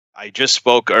I just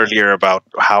spoke earlier about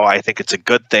how I think it's a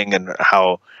good thing and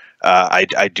how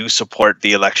I do support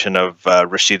the election of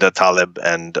Rashida Tlaib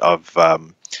and of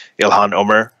Ilhan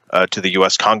Omar to the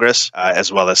US Congress,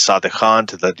 as well as Sadiq Khan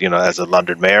to the as a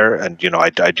London mayor, and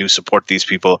I do support these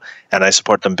people, and I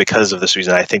support them because of this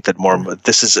reason. I think that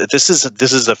this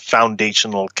is a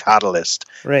foundational catalyst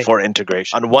for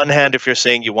integration. On one hand, if you're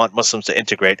saying you want Muslims to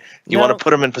integrate, you want to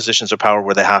put them in positions of power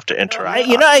where they have to interact.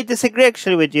 I disagree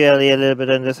actually with you, Ali, a little bit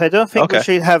on this. I don't think we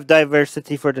should have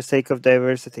diversity for the sake of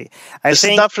diversity. This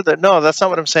is not for the. No, that's not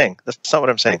what I'm saying. That's not what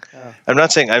I'm saying. I'm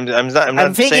not saying. I'm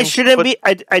not saying it shouldn't be.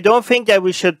 I don't think that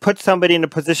we should put somebody in a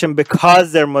position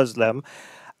because they're Muslim,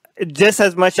 just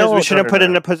as much as we shouldn't put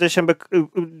in a position,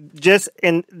 just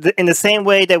in the same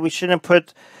way that we shouldn't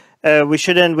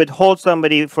withhold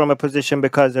somebody from a position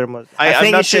because they're Muslim. I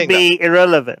think it should be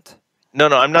irrelevant. No,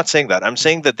 I'm not saying that. I'm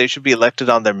saying that they should be elected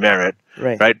on their merit,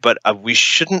 right? But we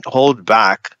shouldn't hold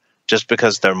back just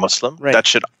because they're Muslim. That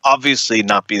should obviously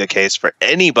not be the case for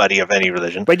anybody of any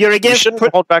religion. But you're against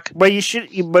hold back. But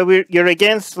you're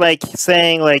against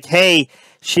saying hey,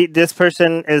 this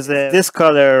person is this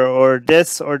color or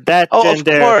this or that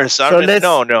gender. Of course.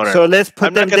 No. So let's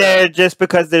put them there just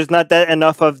because there's not that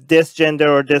enough of this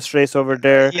gender or this race over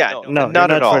there. Yeah, not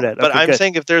at all. But I'm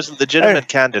saying if there's a legitimate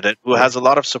candidate who has a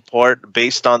lot of support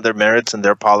based on their merits and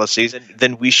their policies,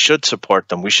 then we should support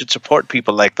them. We should support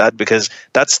people like that because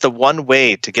that's the one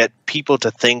way to get people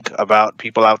to think about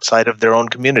people outside of their own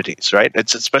communities, right?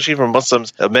 It's especially for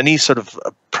Muslims. Many sort of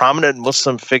prominent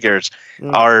Muslim figures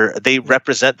they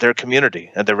represent their community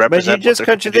and they represent. But you just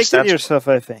contradicted yourself,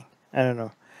 I think. I don't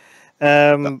know.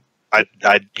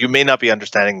 You may not be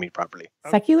understanding me properly.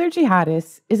 Secular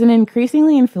Jihadists is an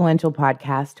increasingly influential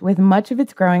podcast with much of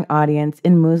its growing audience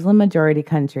in Muslim-majority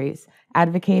countries,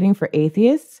 advocating for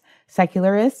atheists,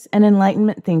 secularists, and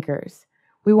Enlightenment thinkers.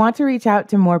 We want to reach out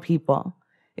to more people.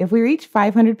 If we reach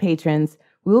 500 patrons,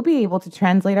 we will be able to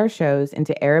translate our shows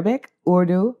into Arabic,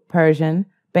 Urdu, Persian,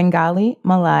 Bengali,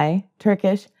 Malay,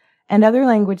 Turkish, and other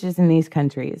languages in these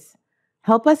countries.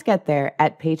 Help us get there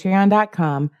at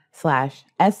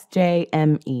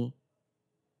patreon.com/SJME.